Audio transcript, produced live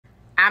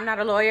I'm not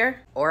a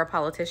lawyer or a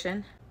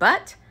politician,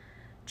 but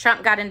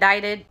Trump got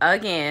indicted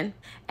again.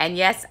 And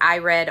yes, I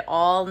read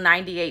all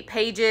 98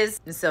 pages.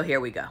 And so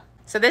here we go.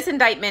 So this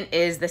indictment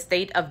is the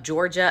state of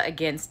Georgia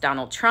against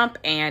Donald Trump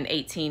and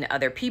 18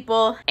 other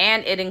people.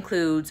 And it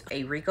includes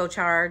a RICO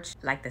charge,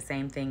 like the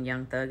same thing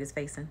Young Thug is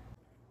facing.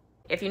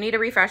 If you need a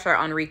refresher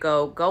on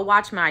RICO, go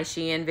watch my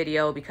Shein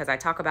video because I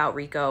talk about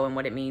RICO and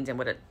what it means and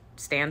what it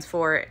stands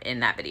for in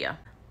that video.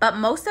 But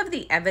most of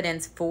the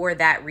evidence for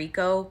that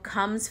RICO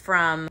comes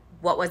from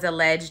what was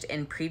alleged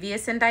in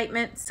previous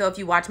indictments. So if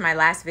you watch my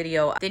last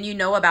video, then you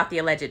know about the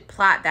alleged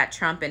plot that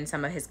Trump and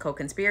some of his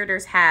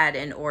co-conspirators had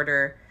in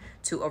order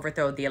to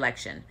overthrow the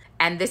election.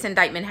 And this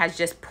indictment has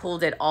just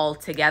pulled it all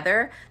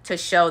together to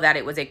show that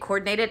it was a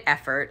coordinated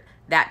effort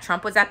that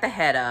Trump was at the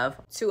head of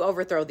to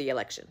overthrow the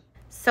election.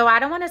 So I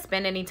don't want to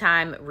spend any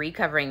time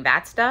recovering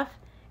that stuff.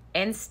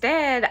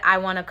 Instead, I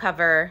want to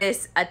cover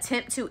this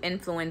attempt to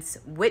influence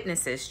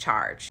witnesses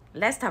charge.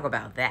 Let's talk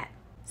about that.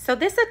 So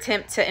this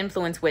attempt to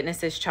influence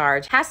witnesses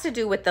charge has to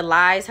do with the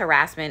lies,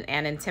 harassment,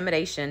 and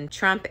intimidation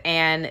Trump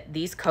and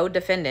these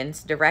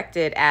co-defendants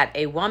directed at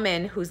a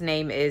woman whose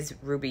name is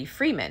Ruby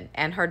Freeman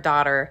and her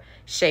daughter,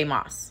 Shaye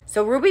Moss.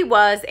 So Ruby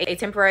was a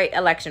temporary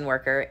election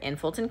worker in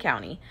Fulton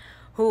County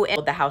who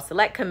told the House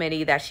Select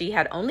Committee that she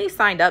had only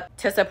signed up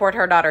to support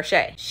her daughter,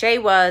 Shaye.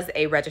 Shaye was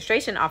a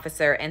registration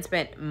officer and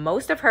spent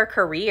most of her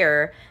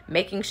career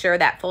making sure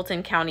that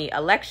Fulton County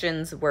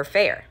elections were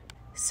fair.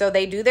 So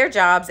they do their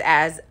jobs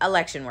as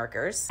election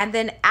workers. And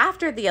then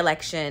after the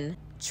election,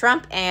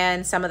 Trump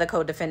and some of the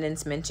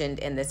co-defendants mentioned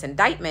in this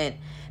indictment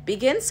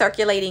begin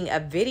circulating a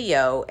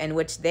video in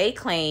which they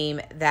claim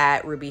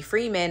that Ruby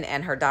Freeman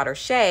and her daughter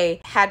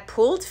Shaye had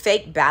pulled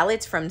fake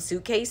ballots from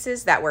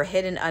suitcases that were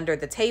hidden under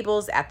the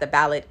tables at the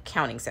ballot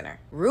counting center.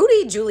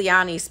 Rudy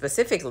Giuliani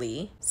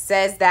specifically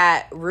says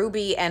that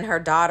Ruby and her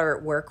daughter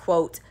were,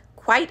 quote,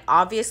 quite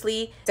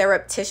obviously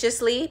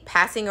surreptitiously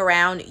passing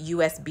around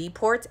USB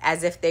ports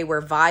as if they were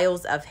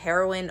vials of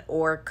heroin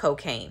or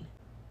cocaine.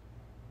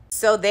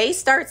 So they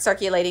start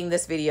circulating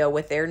this video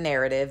with their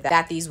narrative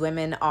that these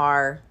women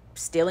are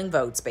stealing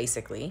votes,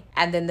 basically.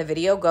 And then the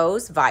video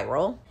goes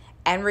viral.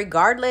 And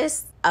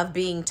regardless of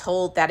being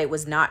told that it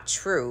was not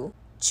true,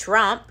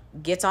 Trump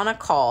gets on a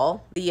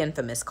call, the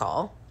infamous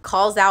call,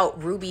 calls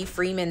out Ruby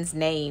Freeman's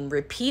name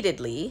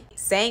repeatedly,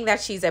 saying that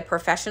she's a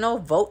professional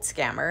vote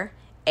scammer,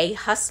 a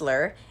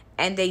hustler,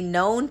 and a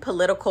known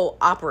political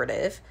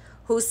operative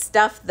who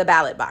stuffed the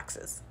ballot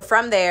boxes.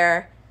 From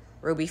there,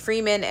 Ruby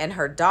Freeman and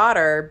her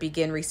daughter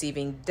begin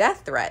receiving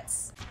death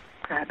threats.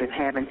 I've been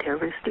having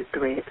terroristic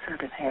threats. I've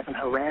been having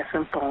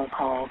harassing phone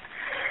calls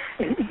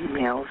and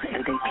emails,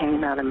 and they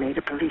came out and made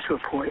a police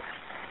report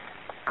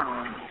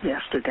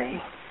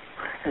yesterday.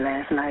 And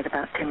last night,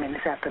 about 10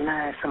 minutes after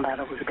 9,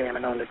 somebody was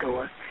banging on the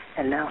door,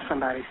 and now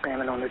somebody's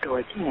banging on the door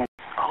again.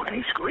 Oh,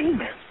 they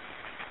screaming.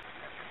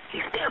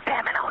 He's still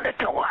banging on the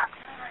door.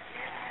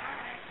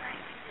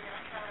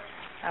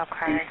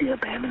 Okay. He's still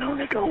banging on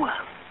the door.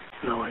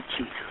 Lord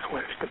Jesus,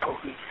 where's the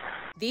police?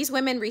 These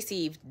women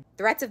received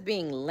threats of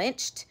being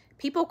lynched,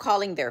 people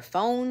calling their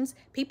phones,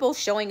 people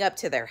showing up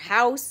to their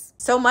house,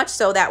 so much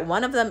so that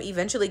one of them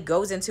eventually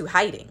goes into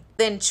hiding.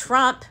 Then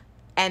Trump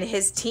and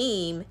his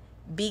team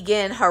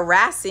begin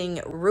harassing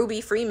Ruby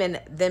Freeman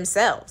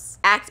themselves.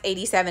 Act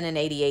 87 and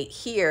 88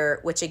 here,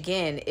 which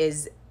again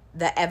is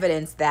the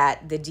evidence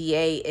that the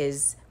DA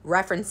is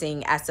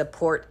referencing as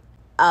support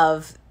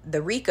of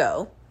the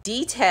RICO,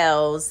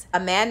 details a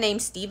man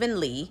named Stephen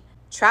Lee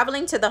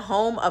traveling to the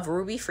home of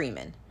Ruby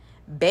Freeman,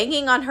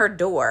 banging on her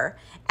door,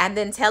 and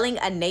then telling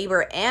a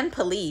neighbor and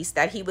police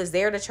that he was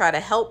there to try to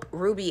help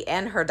Ruby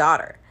and her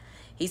daughter.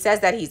 He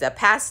says that he's a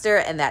pastor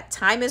and that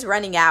time is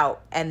running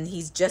out and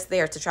he's just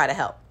there to try to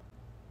help.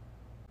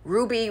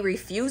 Ruby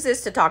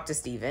refuses to talk to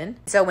Stephen.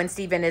 So when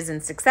Stephen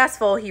isn't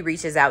successful, he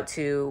reaches out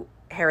to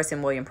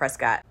Harrison William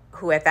Prescott,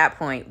 who at that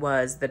point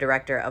was the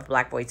director of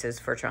Black Voices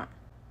for Trump.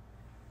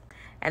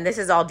 And this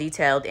is all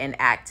detailed in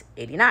Act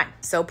 89.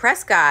 So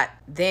Prescott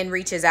then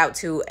reaches out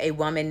to a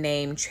woman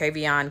named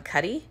Travion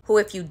Cuddy, who,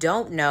 if you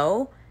don't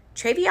know,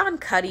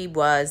 Travion Cuddy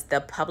was the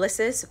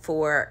publicist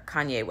for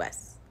Kanye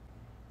West.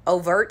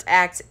 Overt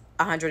Act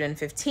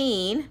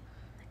 115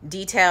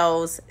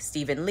 details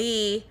Stephen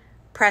Lee,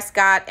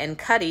 Prescott, and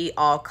Cuddy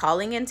all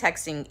calling and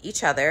texting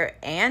each other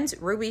and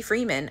Ruby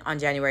Freeman on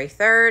January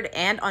 3rd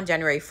and on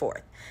January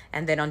 4th.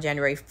 And then on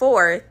January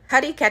 4th,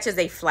 Cuddy catches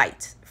a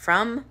flight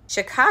from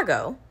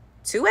Chicago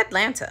to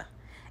Atlanta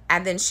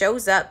and then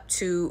shows up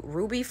to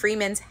Ruby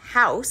Freeman's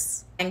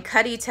house. And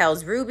Cuddy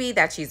tells Ruby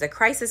that she's a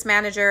crisis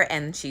manager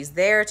and she's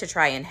there to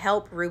try and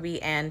help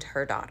Ruby and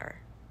her daughter.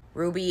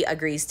 Ruby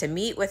agrees to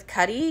meet with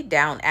Cuddy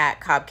down at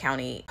Cobb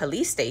County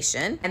Police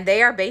Station, and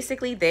they are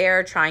basically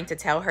there trying to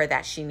tell her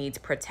that she needs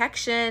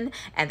protection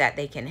and that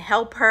they can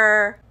help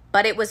her.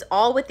 But it was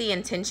all with the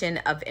intention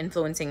of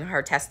influencing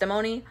her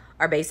testimony,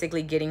 or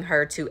basically getting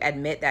her to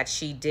admit that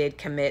she did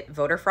commit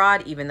voter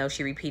fraud, even though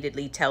she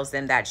repeatedly tells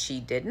them that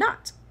she did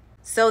not.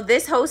 So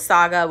this whole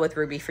saga with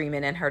Ruby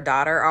Freeman and her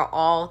daughter are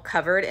all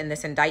covered in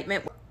this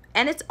indictment.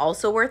 And it's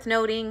also worth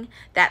noting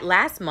that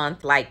last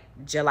month, like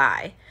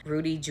July,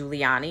 Rudy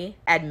Giuliani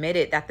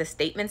admitted that the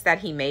statements that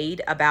he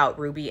made about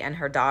Ruby and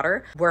her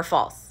daughter were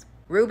false.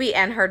 Ruby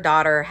and her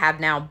daughter have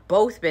now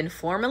both been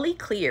formally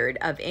cleared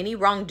of any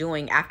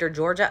wrongdoing after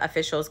Georgia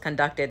officials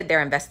conducted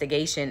their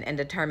investigation and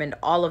determined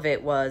all of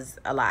it was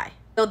a lie.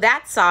 So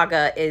that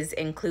saga is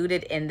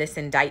included in this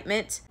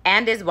indictment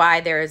and is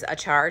why there is a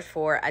charge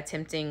for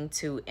attempting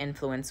to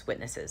influence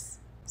witnesses.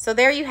 So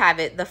there you have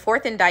it, the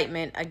fourth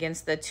indictment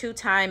against the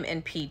two-time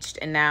impeached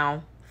and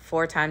now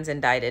 4 times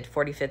indicted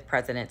 45th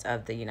President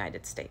of the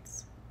United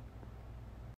States.